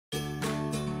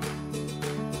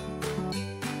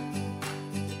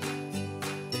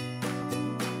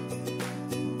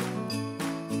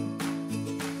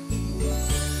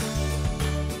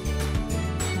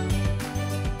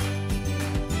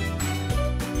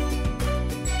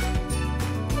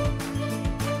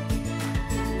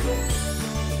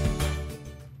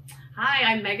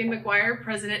I'm Meghan McGuire,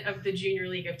 president of the Junior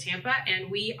League of Tampa, and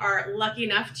we are lucky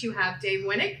enough to have Dave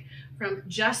Winnick from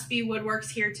Just B Woodworks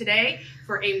here today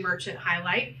for a merchant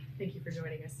highlight. Thank you for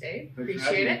joining us, Dave.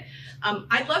 Appreciate it.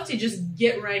 I'd love to just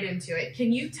get right into it.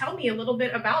 Can you tell me a little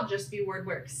bit about Just B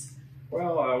Woodworks?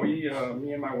 Well,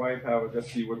 me and my wife have a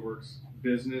Just B Woodworks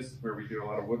business where we do a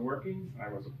lot of woodworking. I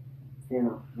was a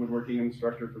former woodworking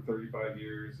instructor for 35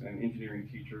 years and engineering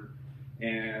teacher.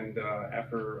 And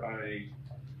after I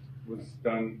was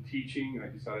done teaching,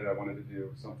 I decided I wanted to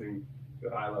do something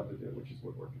that I love to do, which is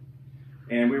woodworking.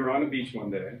 And we were on the beach one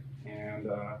day and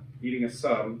eating a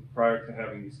sub prior to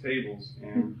having these tables.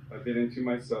 And I bit into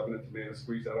my sub and a tomato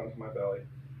squeezed out onto my belly.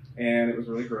 And it was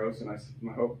really gross. And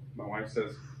my wife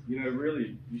says, you know,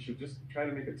 really, you should just try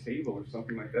to make a table or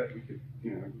something like that. We could,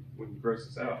 you know, wouldn't gross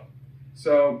us out.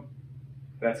 So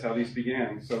that's how these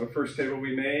began. So the first table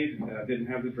we made didn't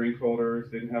have the drink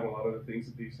holders, didn't have a lot of the things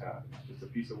that these have. Just a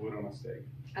piece of wood on a stake.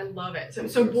 I love it.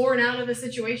 So born out of the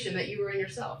situation that you were in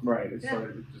yourself. Right. It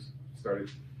just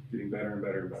started getting better and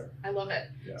better and better. I love it.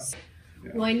 Yeah.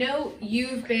 Yeah. Well, I know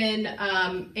you've been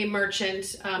a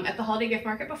merchant at the Holiday Gift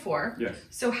Market before. Yes.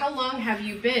 So how long have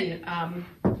you been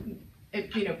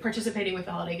participating with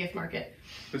the Holiday Gift Market?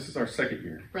 This is our second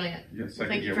year. Brilliant. Yes,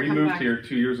 second year. We moved here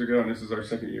 2 years ago, and this is our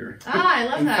second year. Ah, I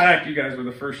love that. In fact, you guys were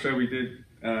the first show we did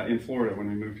in Florida when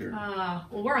we moved here. Well,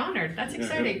 we're honored. That's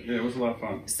exciting. Yeah, it was a lot of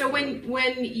fun. So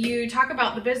when you talk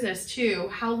about the business too,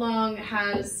 how long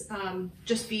has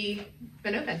Just B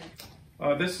been open?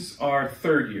 This is our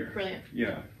third year. Brilliant.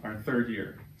 Yeah, our third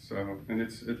year. So, and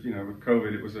it's you know, with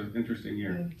COVID, it was an interesting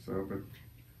year. So, but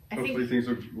hopefully things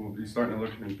will be starting to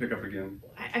look and pick up again.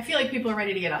 I feel like people are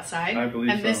ready to get outside. I believe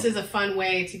and this is a fun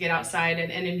way to get outside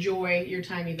and enjoy your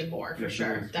time even more, for yes,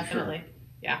 sure. It is, Definitely. for sure.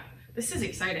 Yeah, this is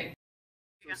exciting.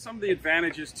 Some of the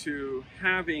advantages to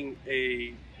having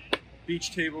a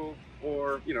beach table,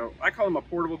 or, you know, I call them a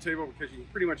portable table because you can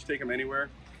pretty much take them anywhere,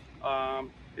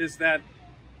 is that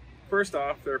first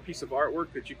off, they're a piece of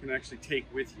artwork that you can actually take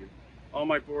with you. All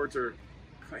my boards are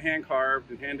hand carved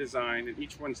and hand designed, and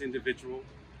each one's individual.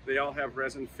 They all have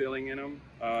resin filling in them,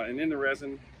 and in the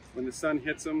resin, when the sun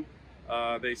hits them,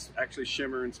 they actually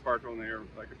shimmer and sparkle, and they're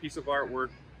like a piece of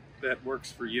artwork that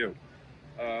works for you.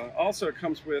 Also, it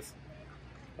comes with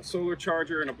a solar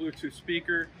charger and a Bluetooth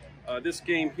speaker. This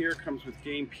game here comes with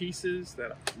game pieces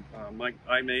that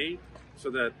I made,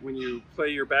 so that when you play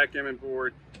your backgammon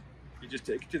board, you just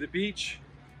take it to the beach,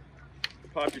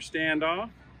 pop your stand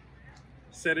off,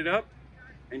 set it up,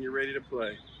 and you're ready to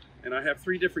play. And I have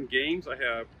 3 different games. I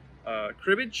have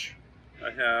cribbage,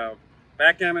 I have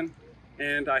backgammon,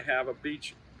 and I have a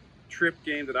beach trip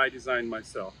game that I designed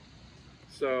myself.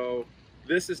 So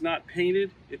this is not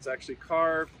painted, it's actually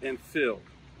carved and filled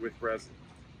with resin.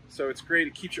 So it's great,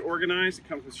 it keeps you organized. It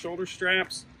comes with shoulder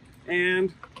straps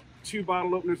and 2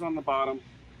 bottle openers on the bottom,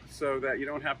 so that you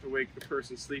don't have to wake the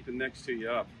person sleeping next to you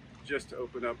up just to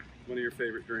open up one of your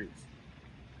favorite drinks.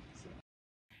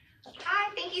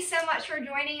 Hi, thank you so much for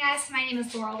joining us. My name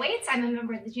is Laurel. I'm a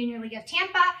member of the Junior League of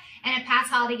Tampa and a past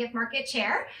Holiday Gift Market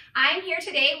chair. I'm here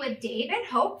today with Dave and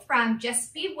Hope from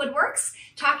Just B Woodworks,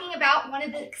 talking about one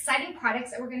of the exciting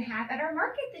products that we're going to have at our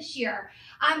market this year.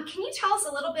 Can you tell us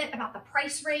a little bit about the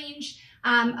price range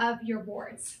of your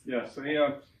boards? Yeah, so they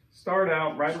start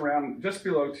out right around just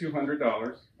below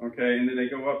 $200, okay, and then they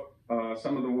go up.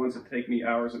 Some of the ones that take me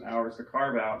hours and hours to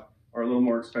carve out are a little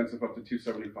more expensive, up to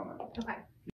 $275. Okay.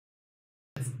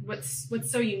 What's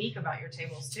so unique about your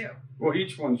tables too? Well,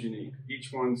 each one's unique.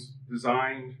 Each one's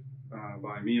designed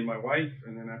by me and my wife,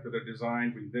 and then after they're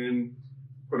designed, we then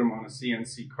put them on a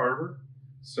CNC carver.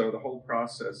 So the whole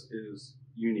process is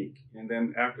unique. And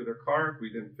then after they're carved,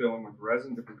 we then fill them with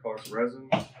resin, different colors of resin.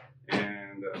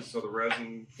 And so the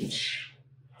resin,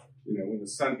 you know, when the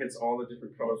sun hits all the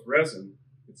different colors of resin,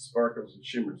 it sparkles and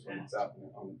shimmers when it's out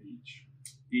on the beach.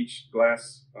 Each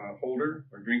glass holder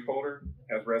or drink holder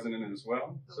has resin in it as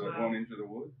well, so it won't injure the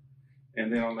wood. And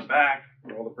then on the back,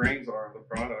 where all the brains are of the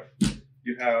product,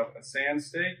 you have a sand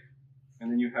stake,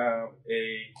 and then you have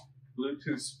a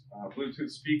Bluetooth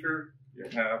speaker, you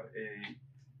have a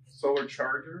solar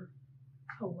charger.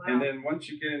 Oh, wow. And then once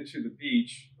you get into the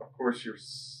beach, of course,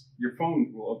 your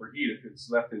phone will overheat if it's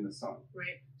left in the sun.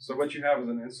 Right. So what you have is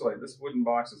an insulator. This wooden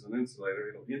box is an insulator.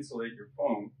 It'll insulate your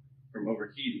phone from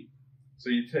overheating. So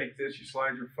you take this, you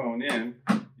slide your phone in,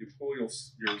 you pull your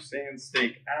sand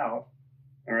stake out,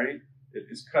 all right? It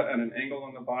is cut at an angle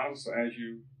on the bottom, so as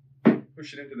you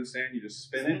push it into the sand, you just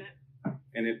spin it,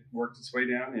 and it works its way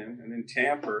down in, and then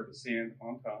tamper the sand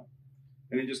on top.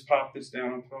 And then just pop this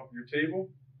down on top of your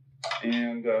table,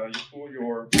 and you pull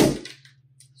your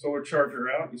solar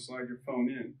charger out, you slide your phone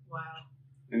in. Wow.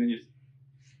 And then you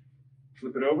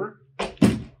flip it over.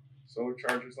 Solar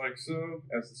chargers like so.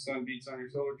 As the sun beats on your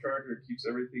solar charger, it keeps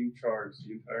everything charged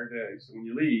the entire day. So when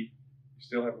you leave, you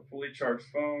still have a fully charged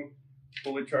phone,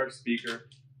 fully charged speaker,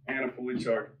 and a fully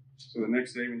charged. So the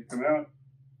next day when you come out,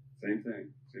 same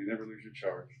thing. So you never lose your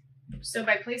charge. So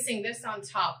by placing this on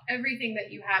top, everything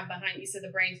that you have behind, you said the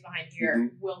brains behind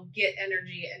here, will get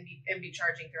energy and be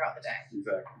charging throughout the day.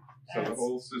 Exactly. So the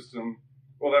whole system.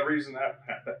 Well, that reason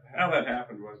how that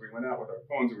happened was we went out with our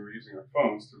phones and we were using our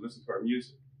phones to listen to our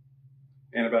music.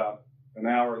 And about an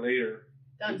hour later,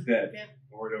 it was dead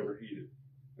or it overheated.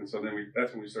 And so then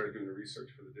that's when we started doing the research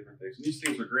for the different things. And these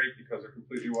things are great because they're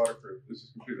completely waterproof. This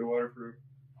is completely waterproof.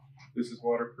 This is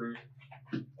waterproof.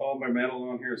 All my metal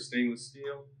on here is stainless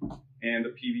steel and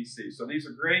a PVC. So these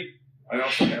are great. I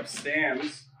also have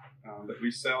stands that we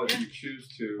sell if you choose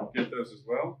to get those as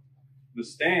well. The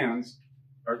stands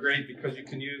are great because you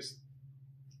can use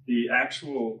the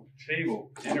actual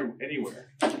table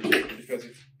anywhere because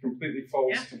it completely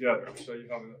folds together. I'll show you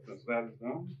how that is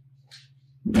done.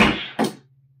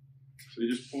 So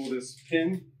you just pull this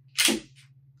pin.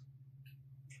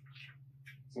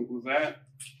 Simple as that.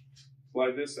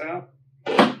 Slide this out.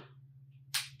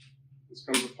 This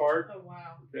comes apart. Oh,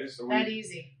 wow. Okay, so that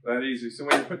easy. That easy. So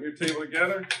when you're putting your table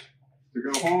together to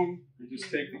go home, you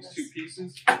just take these two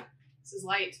pieces. This is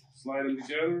light. Slide them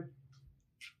together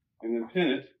and then pin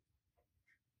it.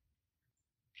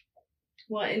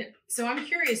 Well, and so I'm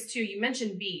curious too, you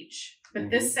mentioned beach, but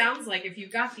this sounds like if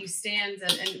you've got these stands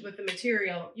and with the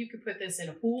material, you could put this in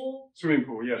a pool. Swimming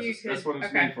pool, yes. That's what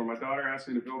it's made for. My daughter asked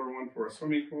me to build her one for a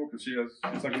swimming pool because she's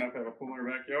lucky enough to have a pool in her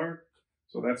backyard.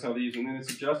 So that's how these, and then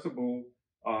it's adjustable.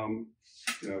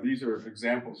 These are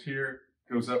examples here.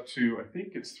 Goes up to, I think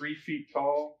it's 3 feet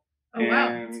tall. Oh, wow.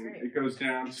 That's great. It goes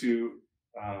down to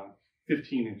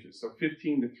 15 inches, so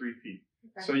 15 to 3 feet.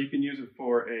 Okay. So you can use it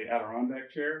for a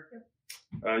Adirondack chair. Yep.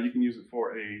 You can use it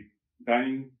for a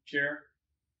dining chair.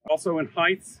 Also in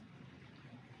heights,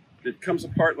 it comes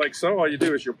apart like so. All you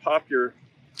do is you pop your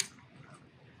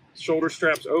shoulder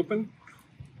straps open,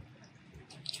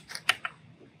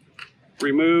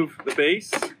 remove the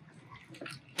base.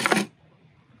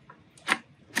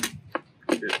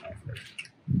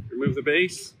 Remove the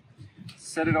base,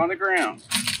 set it on the ground.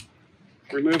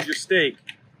 Remove your stake.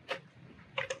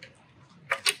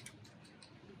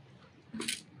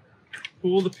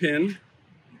 Pull the pin.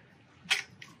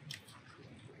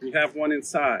 You have one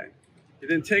inside. You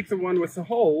then take the one with the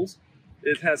holes.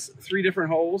 It has 3 different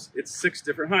holes. It's 6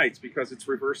 different heights because it's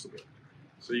reversible.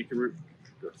 So you can,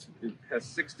 it has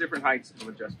 6 different heights of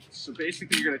adjustment. So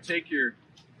basically you're going to take your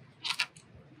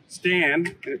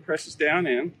stand and it presses down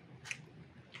in,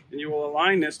 and you will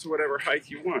align this to whatever height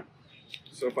you want.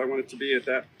 So if I want it to be at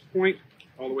that point,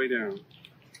 all the way down.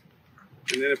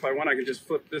 And then if I want, I can just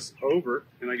flip this over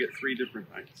and I get 3 different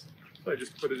heights. So I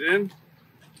just put it in,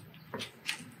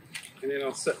 and then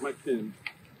I'll set my pin.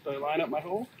 So I line up my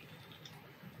hole.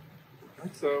 Okay,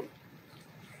 so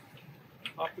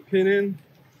pop the pin in,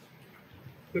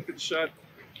 flip it shut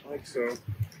like so.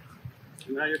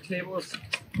 And now your table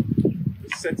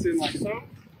sets in like so.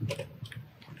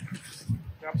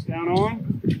 Drops down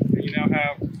on, and you now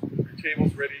have your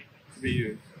tables ready to be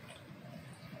used.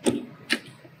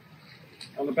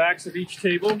 On the backs of each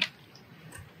table,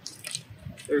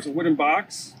 there's a wooden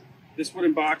box. This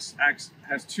wooden box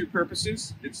has 2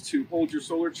 purposes. It's to hold your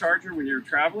solar charger when you're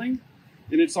traveling,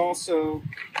 and it's also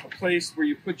a place where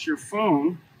you put your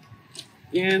phone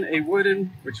in a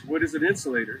wooden, which wood is an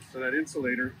insulator, so that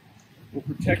insulator will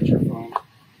protect your phone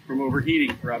from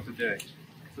overheating throughout the day.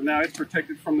 So now it's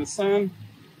protected from the sun.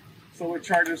 Solar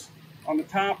chargers on the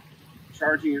top,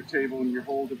 charging your table, and your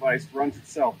whole device runs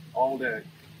itself all day.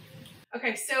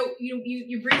 Okay, so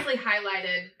you briefly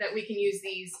highlighted that we can use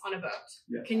these on a boat.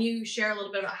 Yeah. Can you share a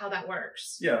little bit about how that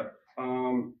works? Yeah,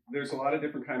 there's a lot of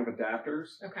different kind of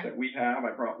adapters that we have.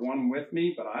 I brought one with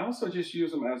me, but I also just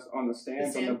use them as on the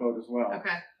stands on the boat as well.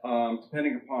 Okay.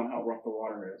 Depending upon how rough the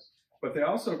water is. But they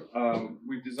also,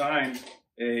 we've designed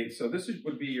so this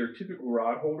would be your typical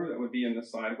rod holder that would be in the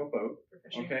side of a boat.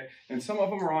 Okay, and some of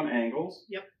them are on angles.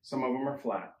 Yep. Some of them are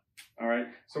flat. All right.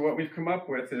 So what we've come up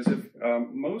with is if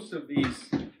most of these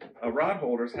rod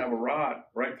holders have a rod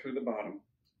right through the bottom.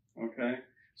 Okay.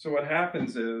 So what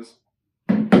happens is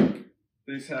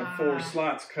these have 4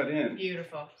 slots cut in.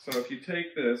 Beautiful. So if you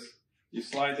take this, you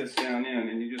slide this down in,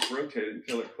 and you just rotate it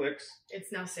until it clicks.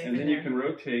 It's now safe. And then you can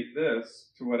rotate this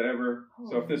to whatever.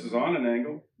 So if this is on an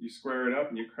angle, you square it up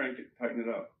and you crank it, tighten it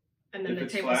up. And then the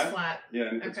table's flat. Yeah,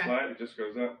 and if it's flat, it just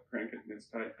goes up, crank it, and it's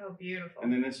tight. Oh, beautiful.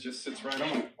 And then this just sits right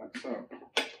on it, like so.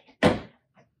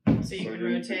 So you can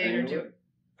rotate or do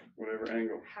whatever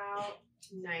angle. How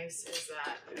nice is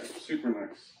that? Yeah, super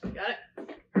nice. Got it?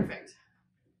 Perfect.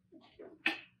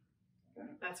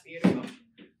 That's beautiful.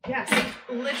 Yes,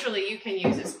 literally you can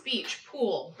use this beach,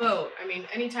 pool, boat. I mean,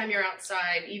 anytime you're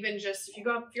outside, even just if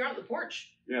you're out on the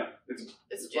porch. Yeah, it's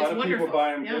a lot of wonderful. people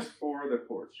buy them Yeah. just for the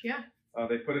porch. Yeah.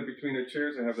 They put it between their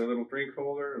chairs. They have their little drink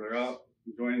holder. They're out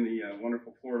enjoying the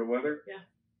wonderful Florida weather. Yeah.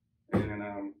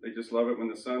 And they just love it when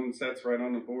the sun sets right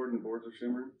on the board and the boards are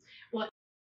shimmering. Well,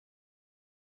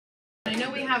 I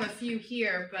know we have a few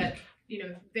here, but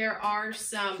there are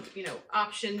some,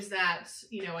 options that,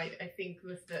 I think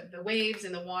with the waves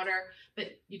and the water,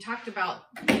 but you talked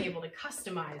about being able to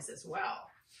customize as well.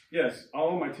 Yes,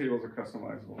 all of my tables are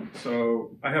customizable.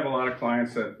 So I have a lot of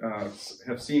clients that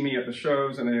have seen me at the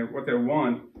shows, and what they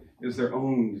want is their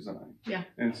own design. Yeah.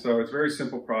 And so it's a very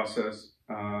simple process.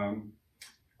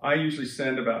 I usually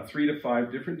send about 3 to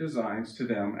 5 different designs to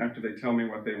them after they tell me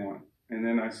what they want. And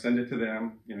then I send it to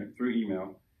them, through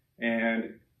email.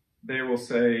 And they will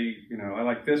say, I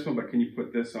like this one, but can you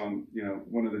put this on,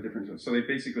 one of the different ones? So they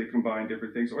basically combine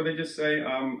different things. Or they just say,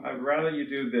 I'd rather you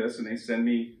do this, and they send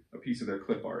me a piece of their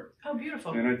clip art. Oh,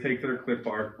 beautiful. And I take their clip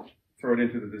art, throw it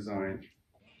into the design.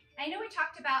 I know we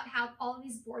talked about how all of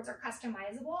these boards are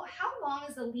customizable. How long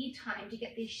is the lead time to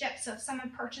get these shipped? So if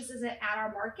someone purchases it at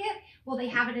our market, will they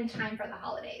have it in time for the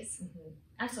holidays? Mm-hmm.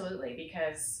 Absolutely,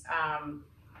 because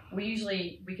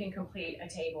we can complete a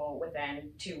table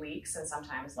within 2 weeks and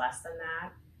sometimes less than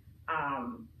that.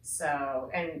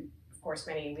 And of course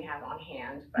many we have on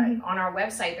hand, but on our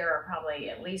website there are probably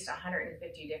at least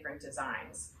 150 different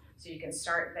designs. So you can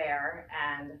start there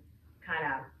and kind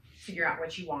of figure out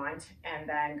what you want and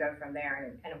then go from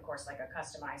there. And of course, like a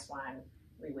customized one,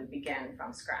 we would begin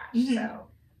from scratch. So,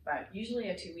 but usually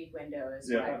a 2-week window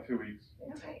is what about 2 weeks.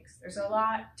 it takes. There's a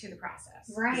lot to the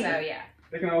process. Right. So yeah.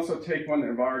 They can also take one that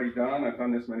they've already done. I've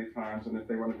done this many times. And if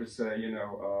they wanted to say,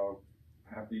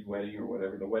 happy wedding or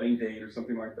whatever, the wedding date or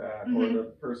something like that, or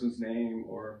the person's name,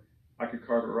 or I could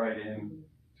carve it right in.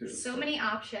 Too. So many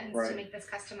options to make this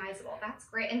customizable. That's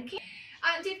great. And Dave,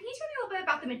 can you tell me a little bit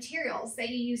about the materials that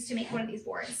you use to make one of these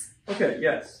boards? Okay,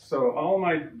 yes. So all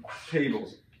my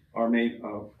tables are made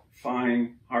of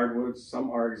fine hardwoods.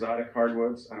 Some are exotic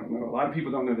hardwoods. I don't know. A lot of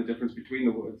people don't know the difference between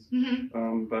the woods,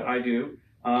 but I do.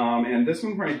 And this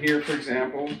one right here, for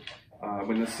example,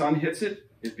 when the sun hits it,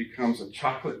 it becomes a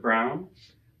chocolate brown.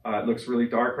 It looks really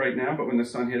dark right now, but when the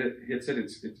sun hits it,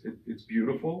 it's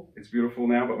beautiful. It's beautiful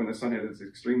now, but when the sun hits it, it's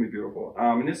extremely beautiful.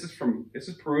 And this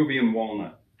is Peruvian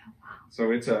walnut. Oh, wow.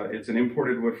 So it's an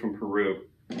imported wood from Peru.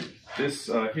 This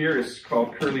here is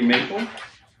called curly maple.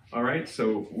 All right,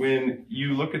 so when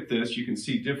you look at this, you can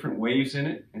see different waves in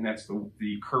it, and that's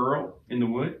the curl in the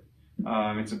wood.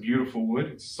 It's a beautiful wood.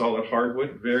 It's solid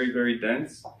hardwood, very, very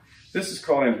dense. This is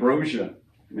called ambrosia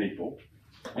maple.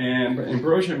 And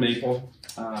ambrosia maple,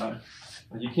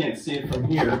 you can't see it from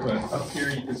here, but up here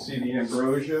you can see the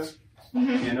ambrosia.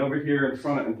 And over here in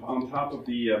front, and on top of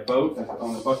the boat,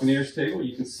 on the Buccaneers table,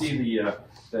 you can see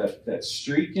that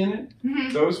streak in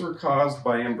it. Those were caused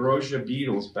by ambrosia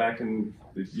beetles back in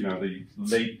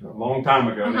a long time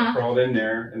ago. They crawled in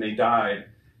there and they died.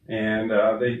 And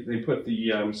they put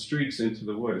the streaks into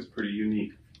the wood. It's pretty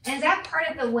unique. And is that part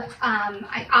of the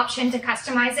option to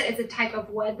customize it? Is a type of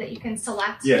wood that you can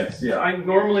select? Yes, yeah. I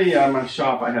normally in my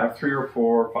shop I have 3 or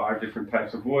 4 or 5 different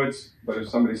types of woods. But if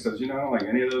somebody says, like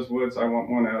any of those woods, I want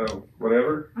one out of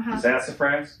whatever,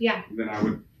 sassafras. Yeah. Then I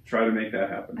would try to make that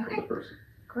happen for the person.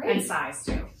 Great. And size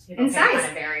too. And size. Kind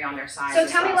of vary on their size. So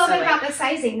tell me a little bit about the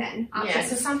sizing then. Yeah.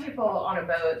 So some people on a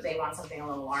boat they want something a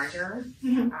little larger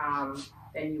than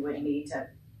you would need to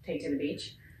take to the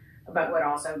beach, but would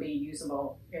also be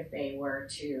usable if they were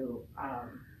to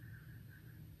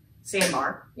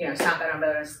sandbar. Stop that on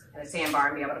a sandbar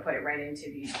and be able to put it right into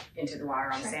the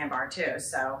water on the sandbar too.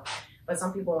 So, but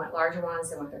some people want larger ones.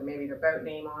 They want maybe their boat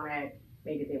name on it.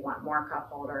 Maybe they want more cup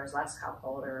holders, less cup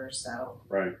holders. So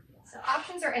right. So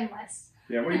options are endless.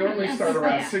 Yeah, we normally start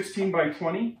around 16 by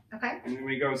 20. Okay. And then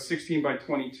we go 16 by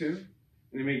 22.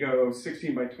 And then we go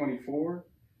 16 by 24.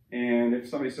 And if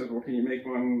somebody says, well, can you make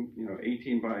one,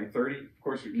 18 by 30? Of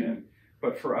course we can.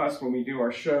 But for us, when we do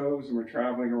our shows and we're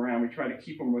traveling around, we try to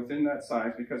keep them within that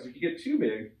size, because if you get too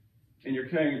big and you're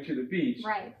carrying it to the beach,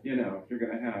 you're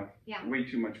going to have way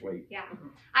too much weight. Yeah.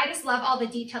 I just love all the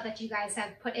detail that you guys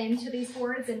have put into these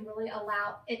boards and really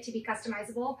allow it to be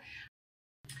customizable.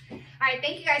 All right,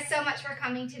 thank you guys so much for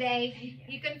coming today.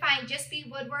 You can find Just B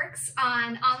Woodworks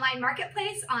on online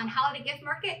marketplace on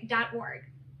holidaygiftmarket.org.